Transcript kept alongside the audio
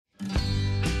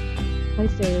Hi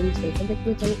friends, welcome back to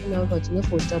my channel and now watching a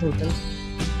 4-star hotel.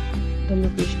 The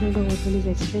location of the hotel is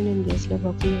excellent and guests love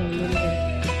walking around the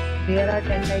neighborhood. There are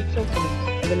 10 types of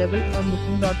rooms available on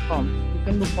booking.com. You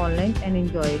can book online and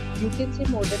enjoy it. You can see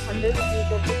more than 100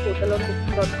 reviews of this hotel on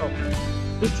booking.com.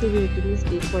 Its review rating is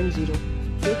 8.0,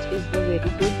 which is the very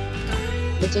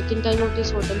good. The check-in time of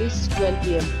this hotel is 12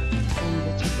 p.m. and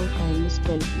the check-out time is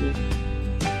 12 p.m.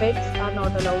 Pets are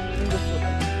not allowed in this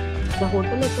hotel. The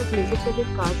hotel accepts major credit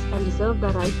cards and reserves the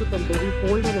right to temporarily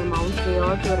hold an amount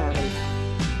prior to arrival.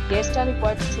 Guests are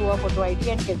required to show a photo ID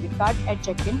and credit card at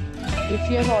check-in. If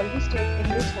you have already stayed in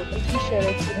this hotel, please share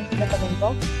your experience in the comment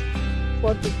box.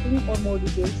 For booking or more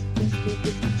details, please read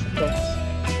the description box.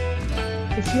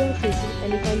 If you are facing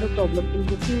any kind of problem in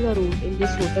booking a room in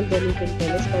this hotel, then you can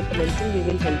tell us by commenting. We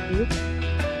will help you.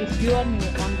 If you are new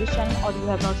on this channel or you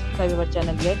have not subscribed our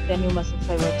channel yet, then you must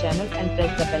subscribe our channel and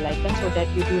press the bell icon so that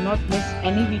you do not miss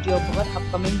any video of our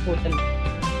upcoming hotel.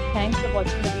 Thanks for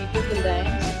watching the video till the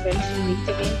end. Friends, we'll meet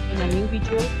again in a new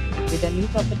video with a new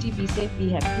property. Be safe, be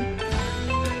happy.